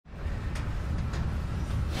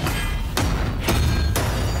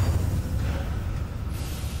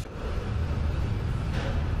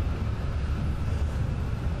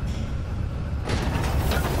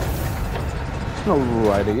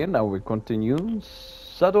Alrighty, now we continue.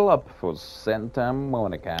 Settle up for Santa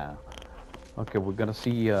Monica. Okay, we're gonna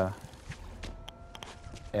see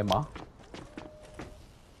Emma.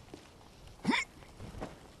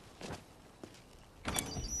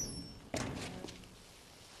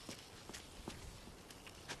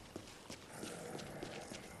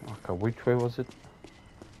 Okay, which way was it?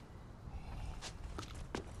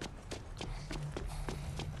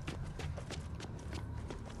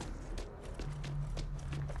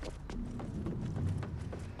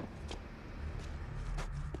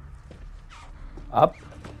 Up.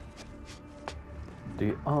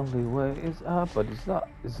 The only way is up, but it's not.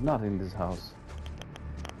 It's not in this house.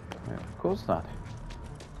 Yeah, of course not.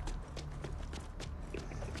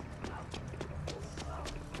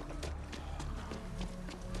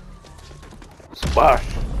 Splash.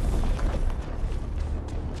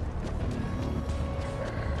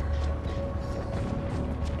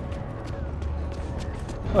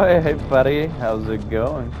 Hey, buddy, how's it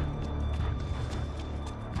going?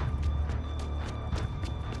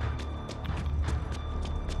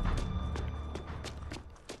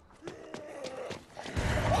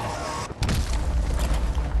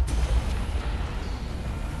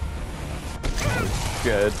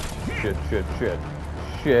 Shit,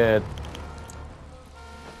 shit.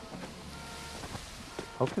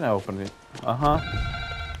 How can I open it?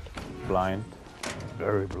 Blind.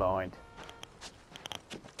 Very blind.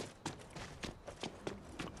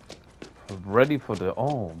 Ready for the...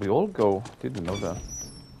 Oh, we all go. Didn't know that.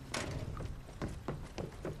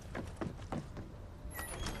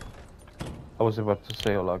 I was about to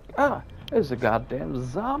say, like, there's a goddamn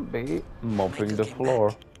zombie mopping the floor.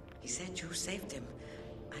 Back. He said you saved him.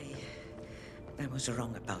 I was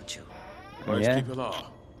wrong about you. Most people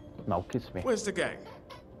are. Now kiss me. Where's the gang?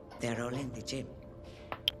 They're all in the gym.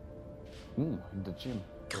 In the gym.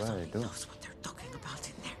 God only knows what they're talking about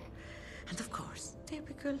in there. And of course,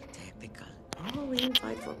 typical. Oh, we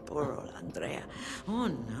fight for poor old Andrea. Oh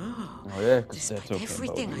no. Oh yeah, because they're Despite talking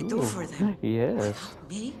everything about I do for them. Yes. Without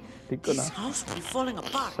me, this house would be falling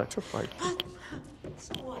apart. Sacrifice. But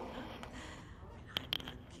so what?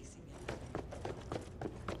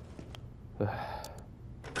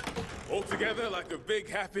 All together like a big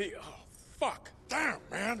happy... Oh, fuck. Damn,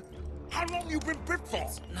 man. How long you been bit for?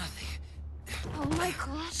 Nothing. Oh,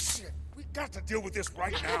 Michael. Shit. We got to deal with this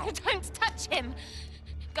right now. Don't touch him.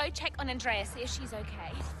 Go check on Andrea, see if she's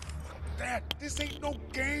okay. Dad, this ain't no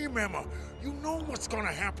game, Emma. You know what's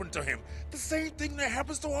gonna happen to him. The same thing that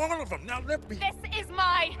happens to all of them. Now let me... This is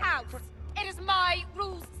my house. It is my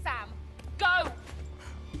rules, Sam. Go.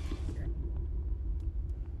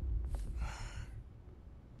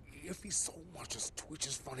 If he so much as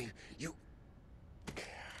twitches funny, you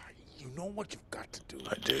know what you've got to do.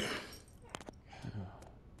 I do.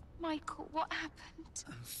 Michael, what happened?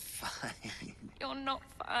 I'm fine. You're not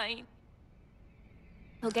fine.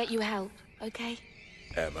 I'll get you help, okay?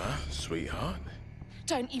 Emma, sweetheart.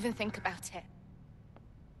 Don't even think about it.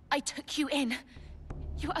 I took you in.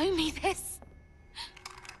 You owe me this.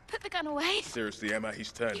 Put the gun away. Seriously, Emma,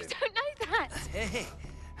 he's turning. You don't know that. Hey.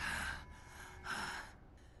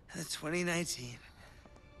 The 2019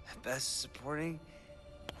 Best Supporting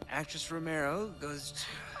Actress Romero goes to...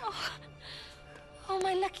 Oh,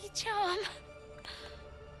 my lucky charm.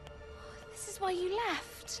 This is why you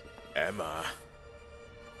left. Emma.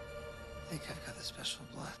 I think I've got the special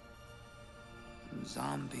blood.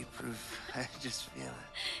 Zombie-proof. I just feel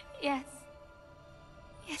it. Yes.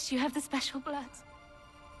 Yes, you have the special blood.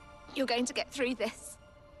 You're going to get through this.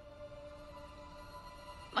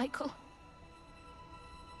 Michael.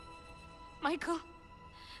 Michael,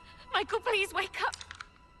 please wake up.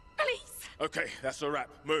 Please. Okay, that's a wrap.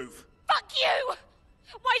 Move. Fuck you!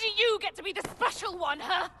 Why do you get to be the special one,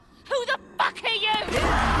 huh? Who the fuck are you?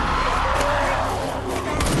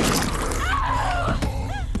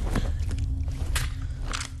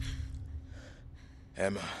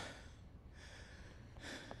 Emma.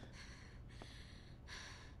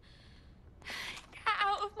 Get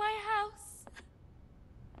out of my house.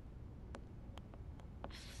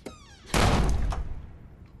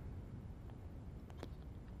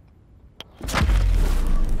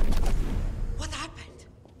 What happened?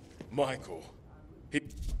 Michael. He...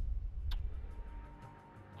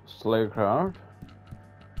 Slay card.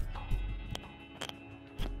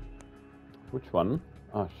 Which one?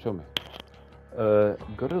 Oh, show me.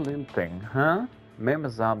 Got a limb thing, huh? Maim a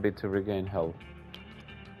zombie to regain health.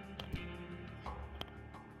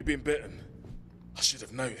 You've been bitten. I should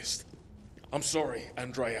have noticed. I'm sorry,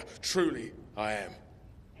 Andrea. Truly, I am.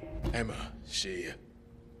 Emma,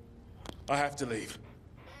 I have to leave.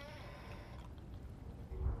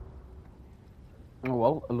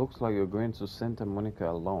 Well, it looks like you're going to Santa Monica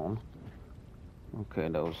alone. Okay,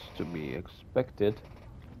 that was to be expected.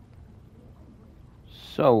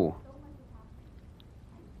 So,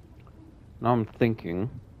 now I'm thinking.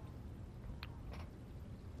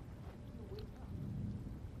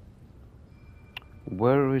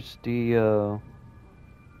 Where is the, oh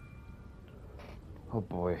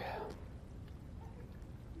boy.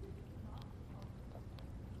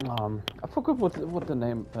 I forgot what the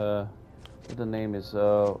name, what the name is,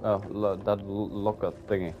 that locker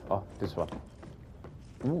thingy. Oh, this one.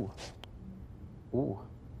 Ooh. Ooh.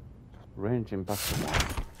 Range impact.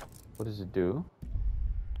 What does it do?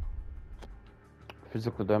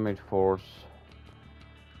 Physical damage force.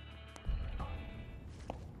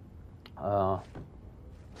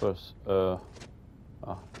 First, I'm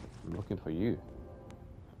looking for you.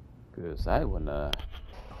 Because I wanna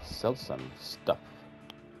sell some stuff.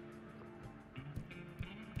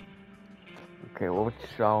 Okay, what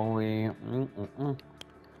shall we...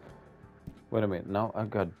 Wait a minute, now I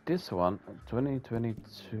got this one.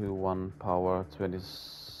 2022 1 power,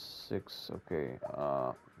 26, okay.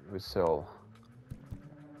 We sell...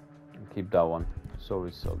 Keep that one. So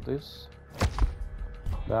we sell this.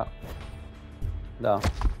 That.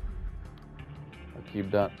 That. I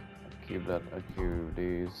keep that. I keep that. I keep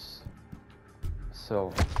these.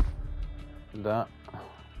 Sell that.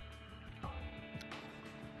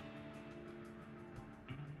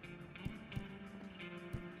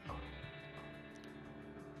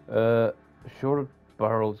 Short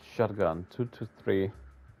barrel shotgun, 223.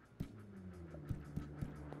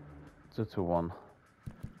 221.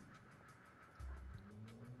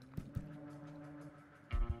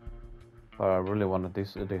 But I really wanted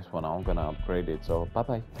this one. I'm gonna upgrade it. So bye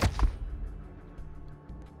bye.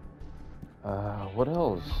 What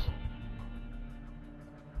else?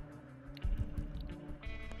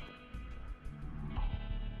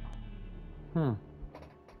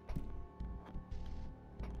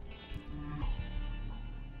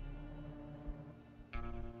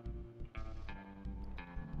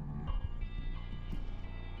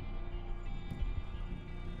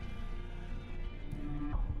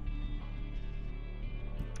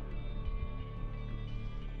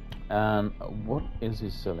 And what is he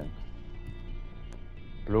selling?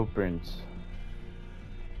 Blueprints.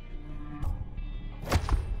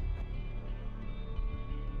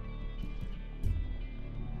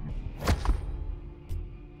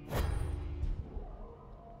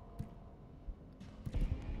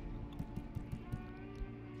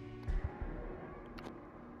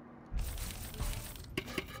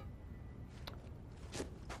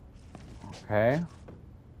 Okay.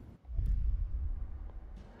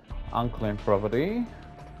 Unclaimed property.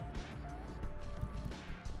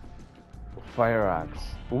 Fire axe.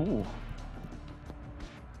 Ooh.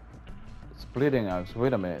 Splitting axe.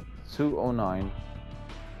 Wait a minute. 209.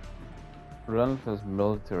 Relentless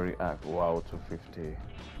military axe. Wow, 250.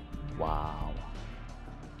 Wow.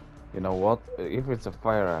 You know what? If it's a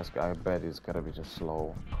fire axe, I bet it's gotta be just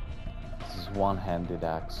slow. This is one-handed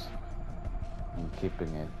axe. I'm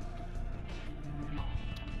keeping it.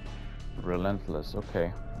 Relentless.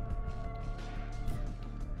 Okay.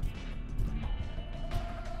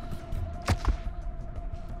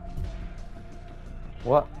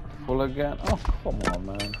 What? Full again? Oh, come on,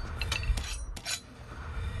 man.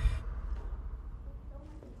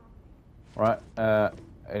 Right.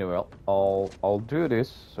 Anyway, I'll do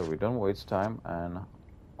this so we don't waste time, and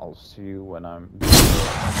I'll see you when I'm.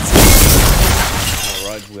 All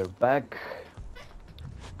right, we're back.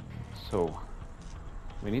 So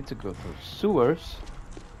we need to go through sewers,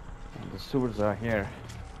 and the sewers are here.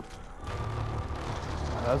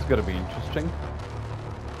 That's gonna be interesting.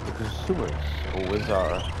 Because sewers always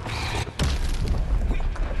are.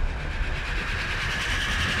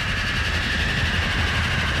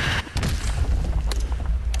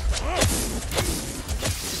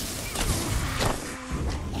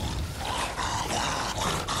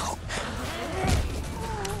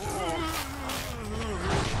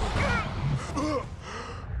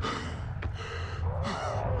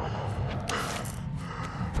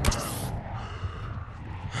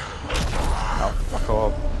 Oh, fuck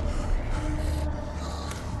off.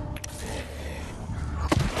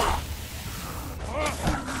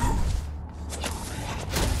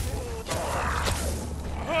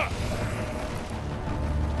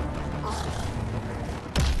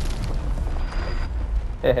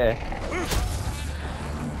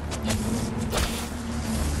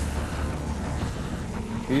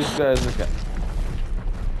 These guys are good.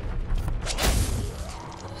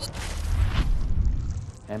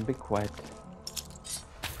 And be quiet.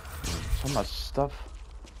 So much stuff.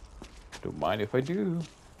 Don't mind if I do.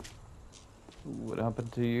 What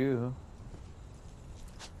happened to you?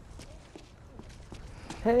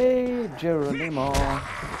 Hey, Geronimo.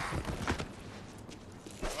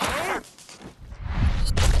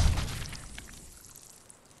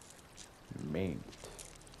 Mate.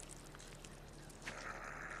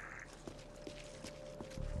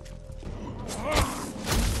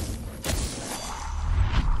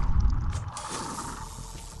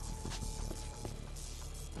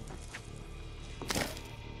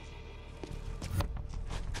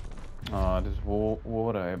 There's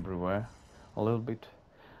water everywhere. A little bit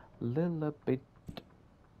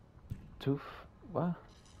too. What?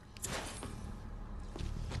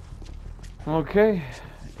 Okay,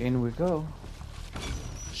 in we go.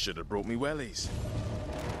 Should have brought me wellies.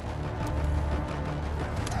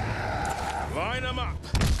 Line them up.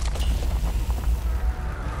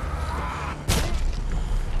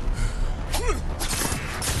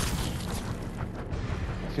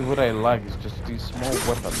 See, what I like is just these small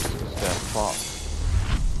weapons, because they're fast.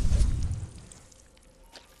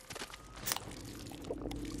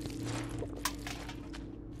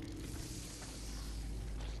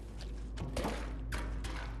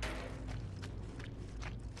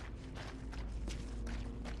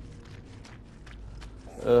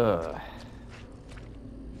 Ugh.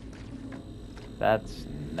 That's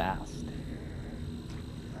nasty.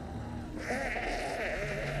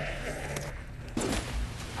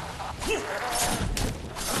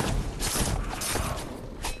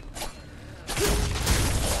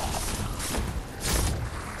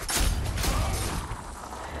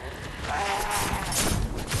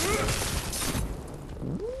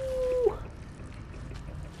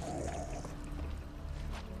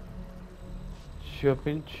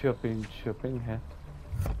 Shopping here.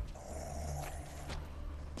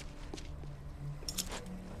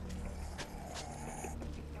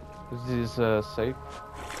 Is this safe?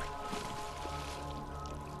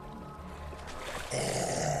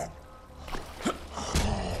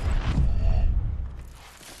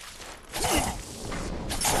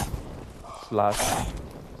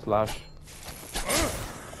 Slash.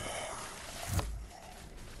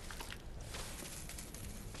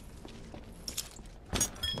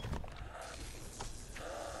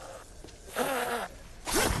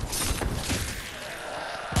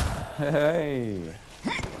 Hey,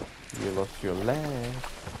 you lost your leg.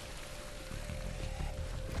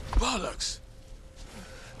 Bollocks!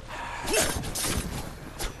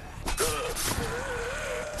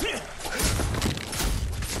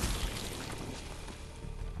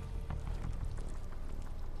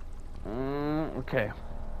 Okay.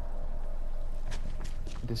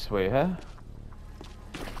 This way, huh?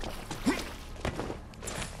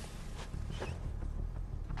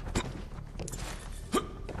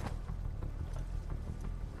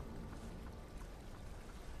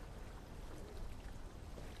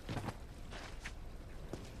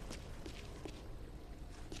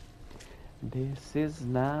 This is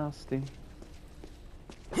nasty.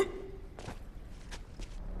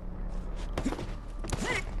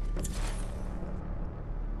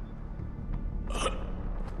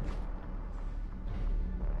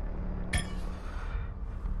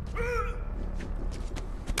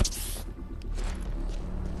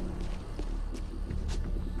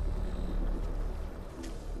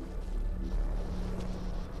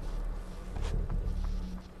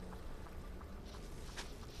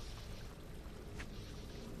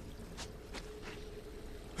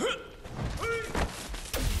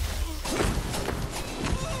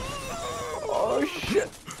 Oh shit!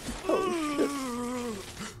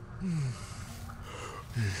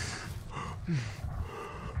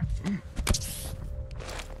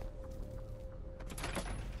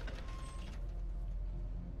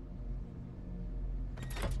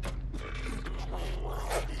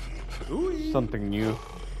 Something new.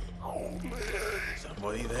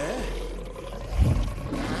 Somebody there?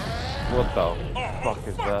 What the fuck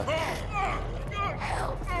is that?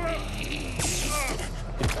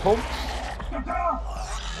 It pokes?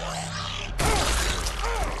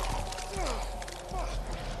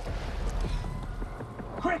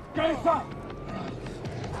 Quick, get inside!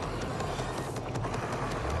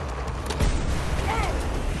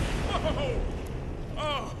 Whoa!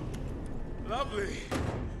 Oh, lovely.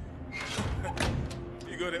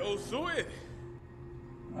 You got it all sorted.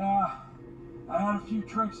 I had a few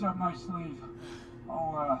tricks up my sleeve.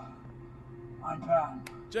 Oh, I'm Pat.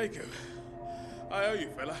 Jacob, I owe you,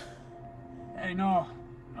 fella. Hey, no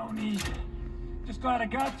need. Just glad I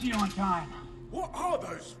got to you on time. What are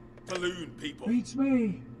those balloon people? Beats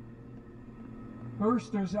me.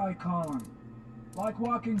 Bursters, I call them. Like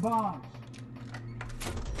walking bombs.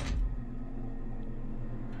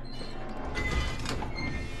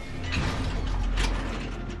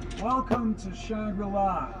 Welcome to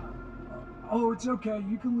Shangri-La. Oh, it's okay.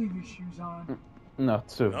 You can leave your shoes on. Not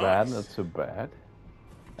too bad, Nice. not too bad.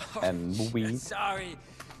 Oh, And shit, weed. sorry.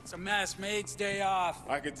 It's a mass mate's day off.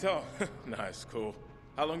 I could tell. Nice, cool.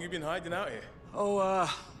 How long you been hiding out here? Oh,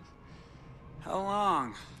 how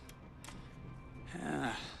long?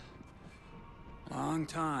 Yeah, long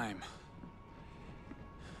time.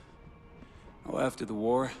 Oh, after the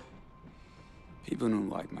war, people didn't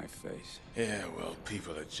like my face. Yeah, well,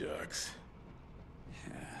 people are jerks.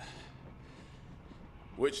 Yeah.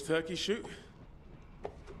 Which turkey shoot?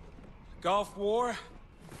 Gulf War?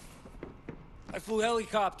 I flew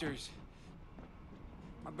helicopters.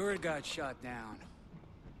 My bird got shot down.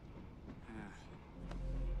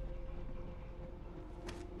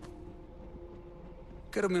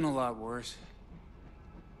 Could have been a lot worse.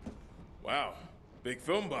 Wow, big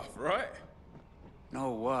film buff, right?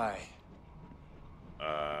 No, why?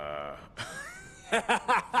 I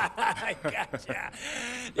gotcha.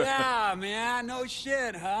 Yeah, man, no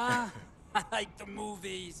shit, huh? I like the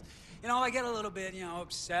movies. You know, I get a little bit,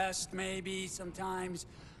 obsessed maybe sometimes.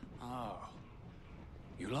 Oh.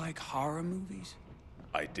 You like horror movies?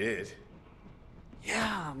 I did.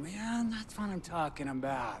 Yeah, man, that's what I'm talking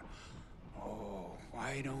about. Oh,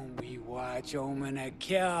 why don't we watch Omen to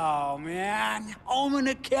Kill, man? Omen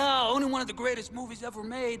to Kill, only one of the greatest movies ever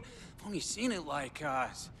made. I've only seen it like,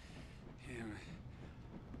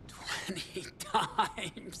 20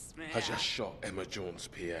 times, man. I just shot Emma Jones'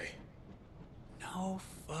 PA. No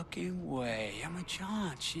fucking way. Emma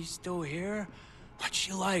John, she's still here? What's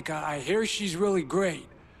she like? I hear she's really great.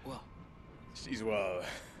 Well, She's, well,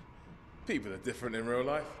 people are different in real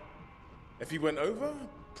life. If he went over,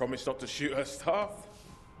 promise not to shoot her staff,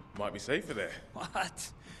 might be safer there. what?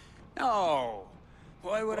 No.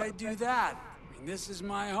 Why would I do that? I mean, this is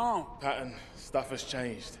my home. Patton, stuff has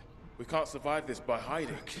changed. We can't survive this by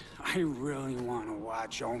hiding. I really want to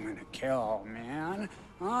watch Omen to Kill, man.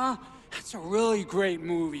 Huh? That's a really great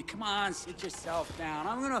movie. Come on, sit yourself down.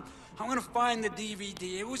 I'm gonna find the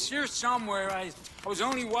DVD. It was here somewhere. I was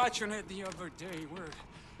only watching it the other day. Where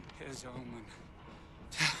is Omen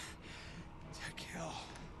to Kill?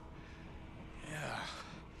 Yeah,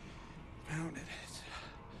 found it.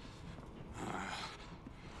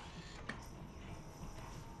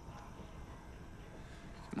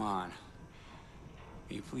 Come on.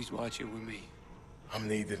 Will you please watch it with me? I'm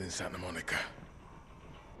needed in Santa Monica.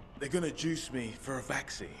 They're gonna juice me for a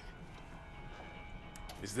vaccine.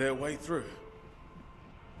 Is there a way through?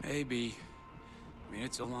 Maybe. I mean,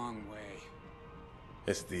 it's a long way.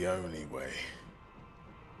 It's the only way.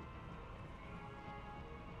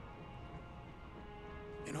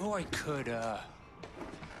 You know, I could,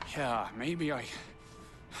 yeah, maybe I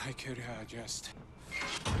could, just...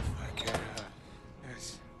 If I could,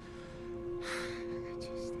 just...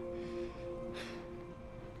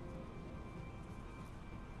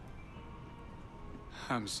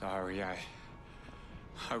 I'm sorry, I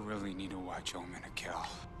really need to watch Omen to Kill.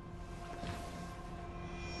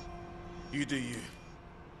 You do you.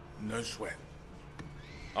 No sweat.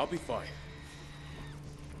 I'll be fine.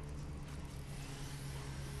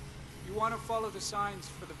 You want to follow the signs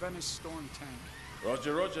for the Venice storm tank?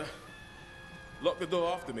 Roger, roger. Lock the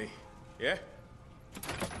door after me, yeah?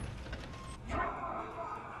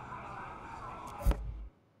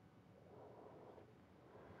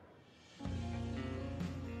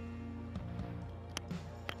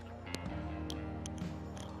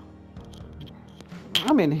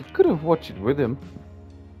 I mean, he could have watched it with him.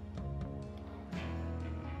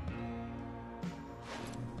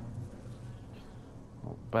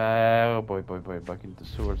 Oh boy, back into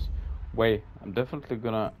sewers. Wait, I'm definitely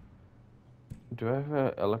gonna... Do I have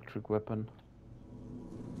an electric weapon?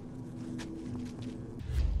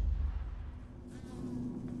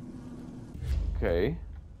 Okay.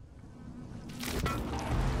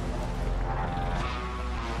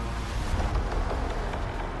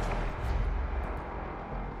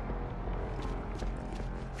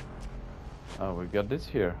 Oh, we got this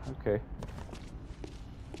here. Okay.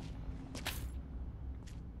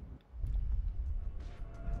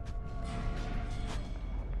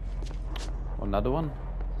 Another one.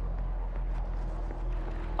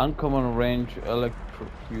 Uncommon range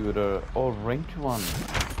electrocutor. Oh, range one.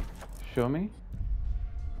 Show me.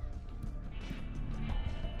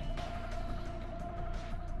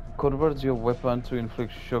 Converts your weapon to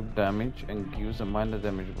inflict shock damage and gives a minor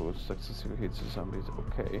damage boost. Successful hits to zombies.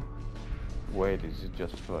 Okay. Wait, is it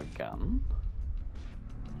just for a gun?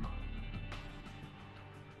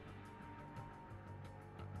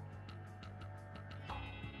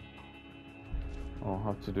 I'll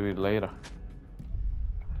have to do it later.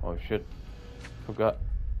 Oh shit. Forgot.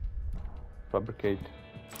 Fabricate.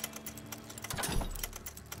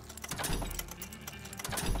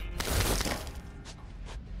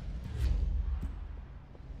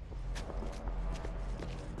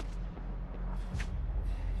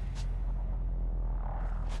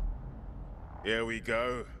 Here we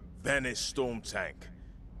go. Venice storm tank.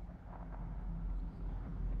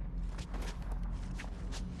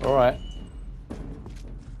 All right.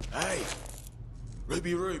 Hey,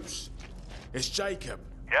 Ruby Rubes. It's Jacob.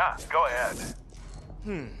 Yeah, go ahead.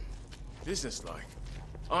 Businesslike.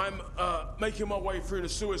 I'm, making my way through the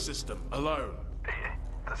sewer system alone.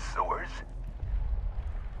 The sewers?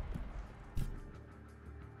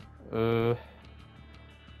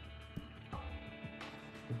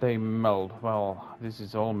 They melt. Well, this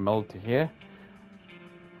is all melty here.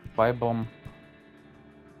 Fire bomb.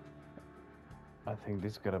 I think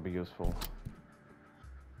this is gonna be useful.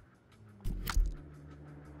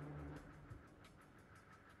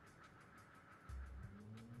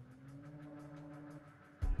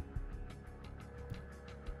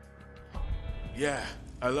 Yeah,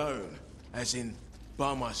 alone. As in,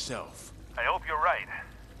 by myself. I hope you're right.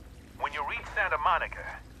 When you reach Santa Monica,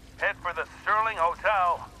 head for the Sterling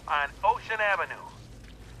Hotel on Ocean Avenue.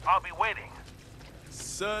 I'll be waiting.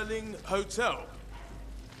 Sterling Hotel.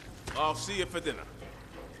 I'll see you for dinner.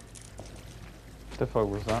 The fuck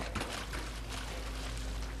was that?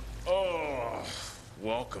 Oh,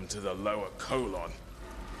 welcome to the lower colon.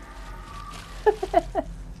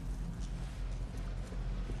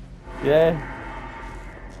 Yeah.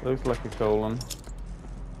 Looks like a colon.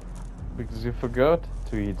 Because you forgot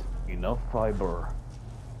to eat enough fiber.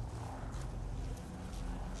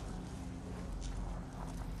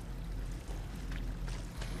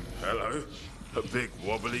 Hello, a big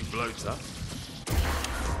wobbly bloater.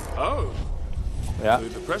 Oh, Yeah, blew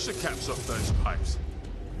the pressure caps off those pipes.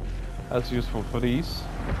 that's useful for these.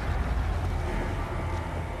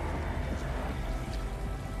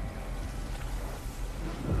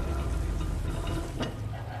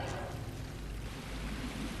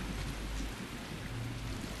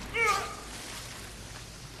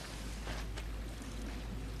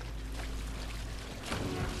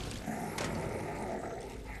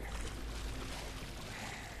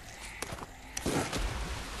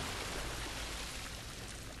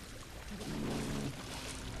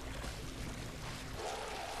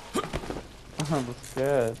 I'm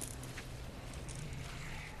scared.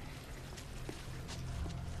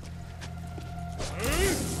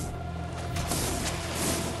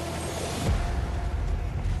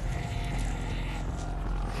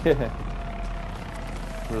 Yeah.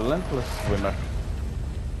 Relentless swimmer.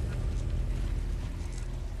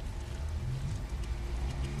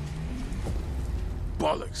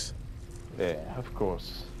 Bollocks. Yeah, of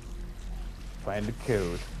course. Find the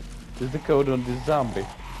code. This is the code on this zombie.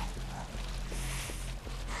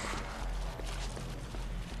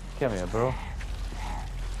 Come here, bro.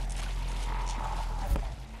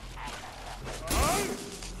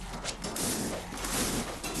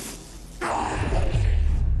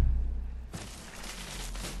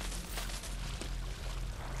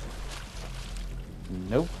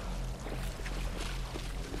 Nope.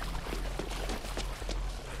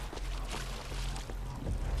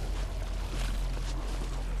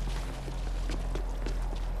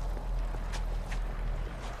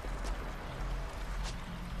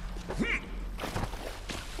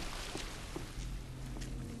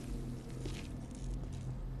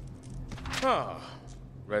 Ah,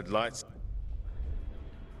 red lights.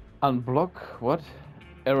 Unblock what?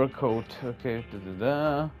 Error code. Okay.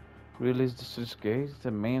 Release the sluice gate. The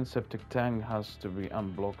main septic tank has to be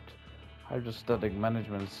unblocked. Hydrostatic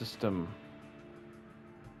management system.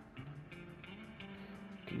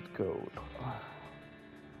 Gate code.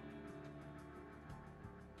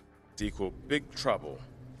 Equal big trouble.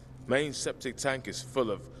 Main septic tank is full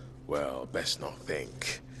of, well, best not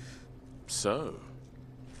think. So,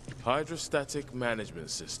 hydrostatic management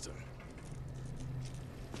system.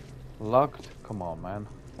 Locked? Come on, man.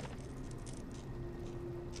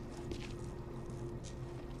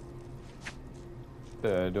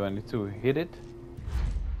 Do I need to hit it?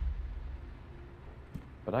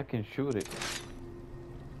 But I can shoot it.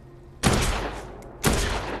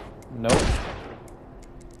 Nope.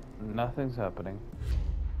 Nothing's happening.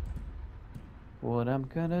 What I'm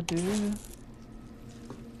gonna do?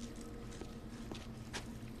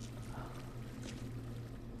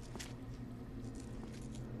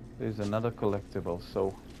 There's another collectible,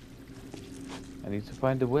 so I need to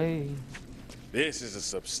find a way. This is a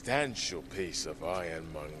substantial piece of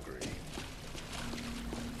ironmongery.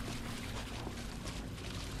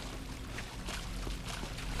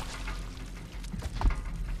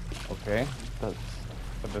 Okay, that's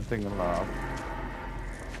everything allowed.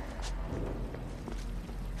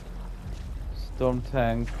 Storm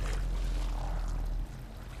tank.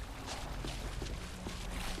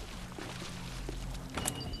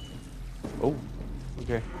 Oh,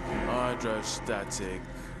 okay. Hydrostatic.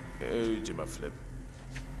 Oh, Jimmy Flip.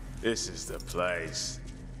 This is the place.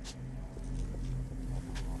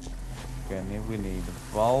 Okay, and here we need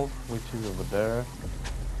a valve, which is over there.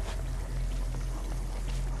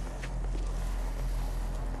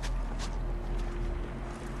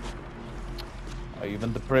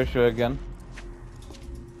 Even the pressure again.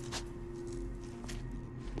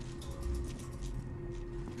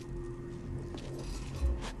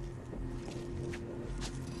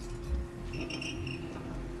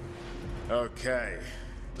 Okay,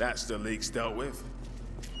 that's the leaks dealt with.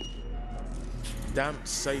 Damp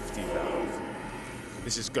safety valve.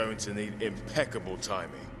 This is going to need impeccable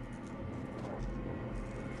timing.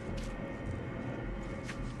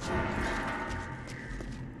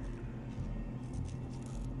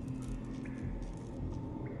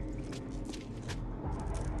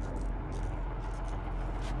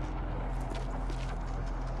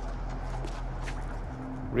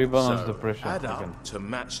 Rebalance the pressure add again. up to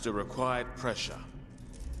match the required pressure.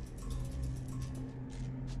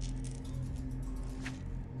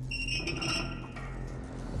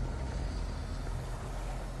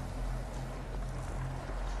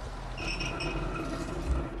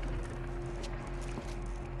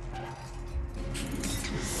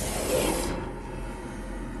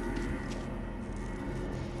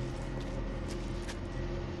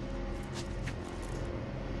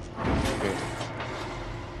 Okay.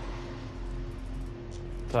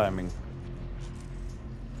 Timing.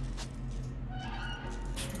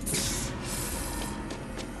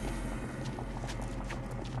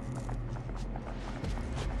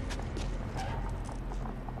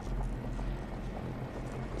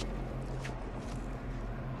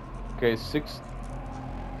 Okay, 6.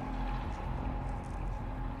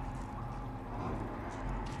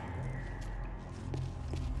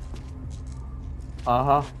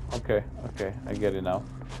 Uh-huh. Okay, okay, I get it now.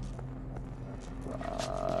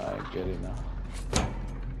 I get it now.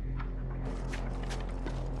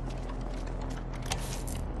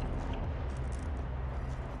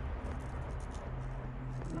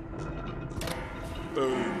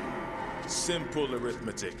 Boom. Simple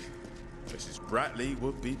arithmetic. Mrs. Bratley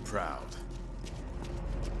would be proud.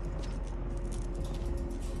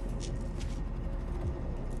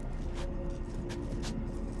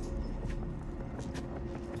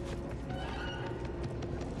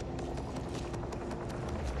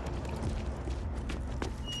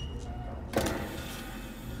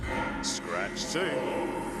 Scratch two.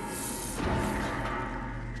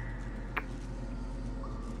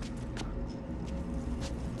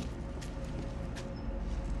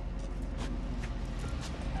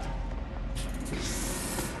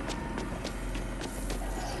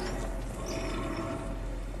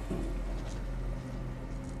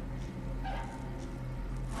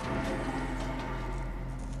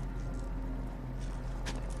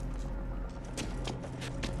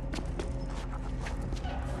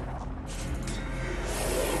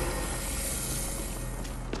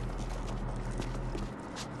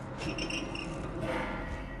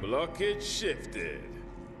 Blockage shifted.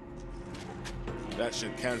 That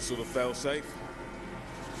should cancel the failsafe.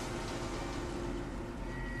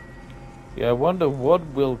 Yeah, I wonder what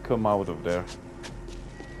will come out of there.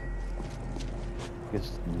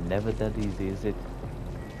 It's never that easy, is it?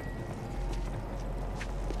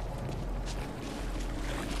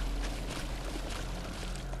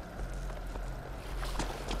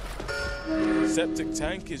 Septic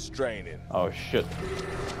tank is draining. Oh shit.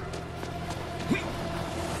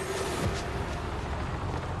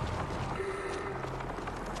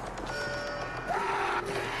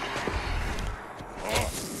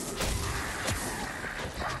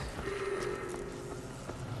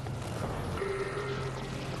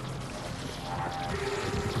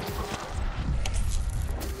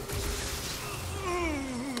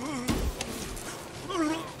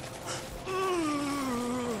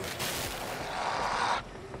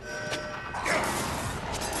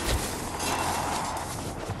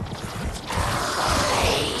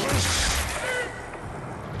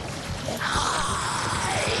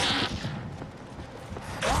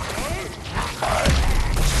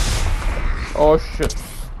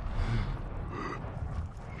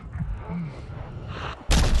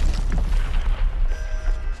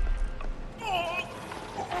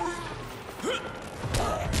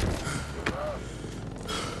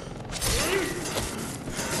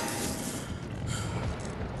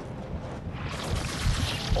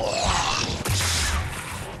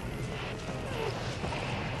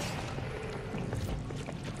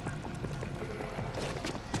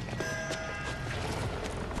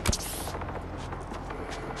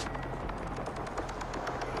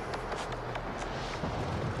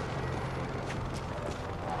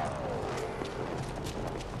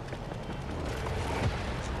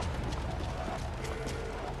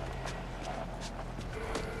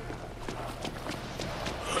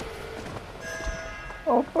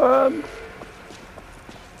 Open!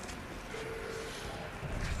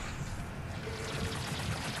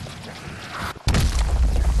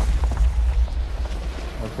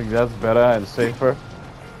 I think that's better and safer.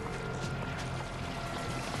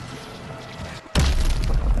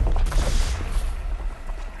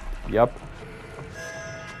 Yup.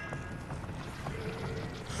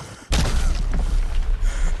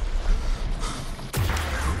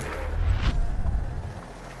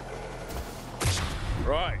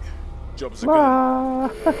 Right. Job's a good one.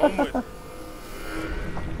 Onward.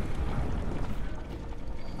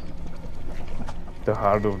 The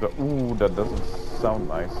heart of the... Ooh, that doesn't sound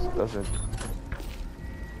nice, does it?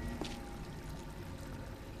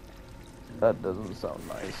 That doesn't sound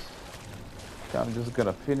nice. Okay, I'm just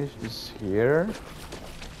gonna finish this here.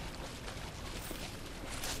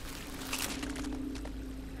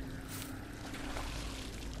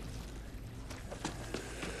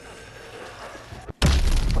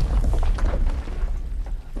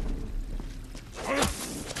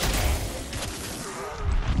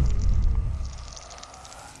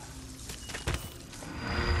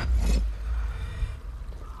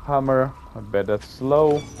 Hammer, I bet that's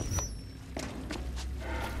slow.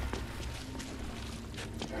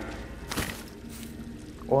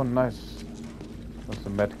 Oh, nice. That's a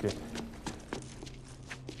medkit.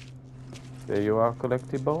 There you are,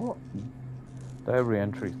 collectible. Diary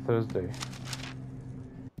entry, Thursday.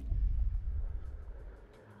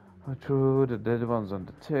 I threw the dead ones on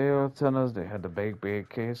the tail. Tunnels, they had a big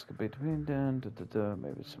case between them.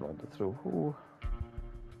 Maybe someone to throw who.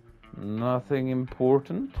 Nothing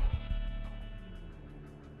important.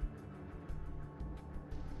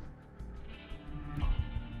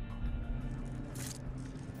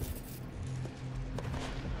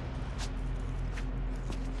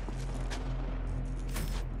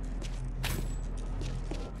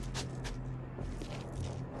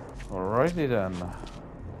 Alrighty then.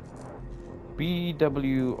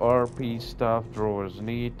 BWRP staff drawers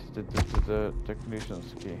need the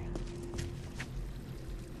technician's key.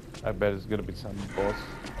 I bet it's gonna be some boss.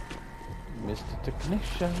 Mr.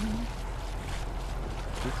 Technician.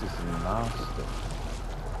 This is nasty.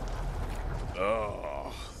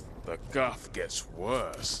 Oh, the guff gets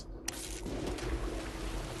worse.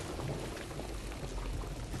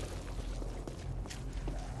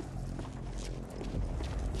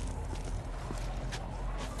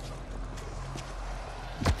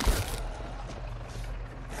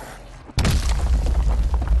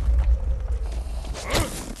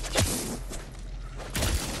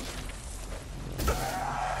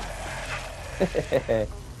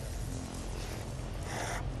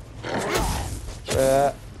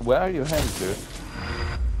 Where are you heading to?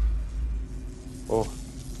 Oh.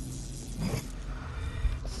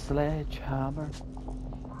 Sledgehammer.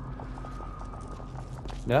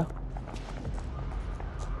 Yeah?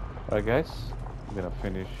 Alright guys, I'm gonna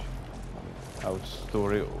finish our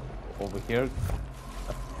story over here.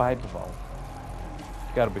 A pipe valve.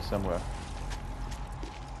 Gotta be somewhere.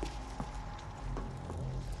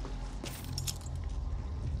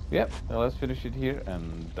 Yep, now let's finish it here,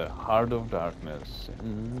 and the Heart of Darkness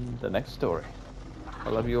in the next story. I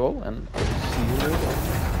love you all, and I'll see you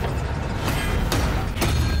later.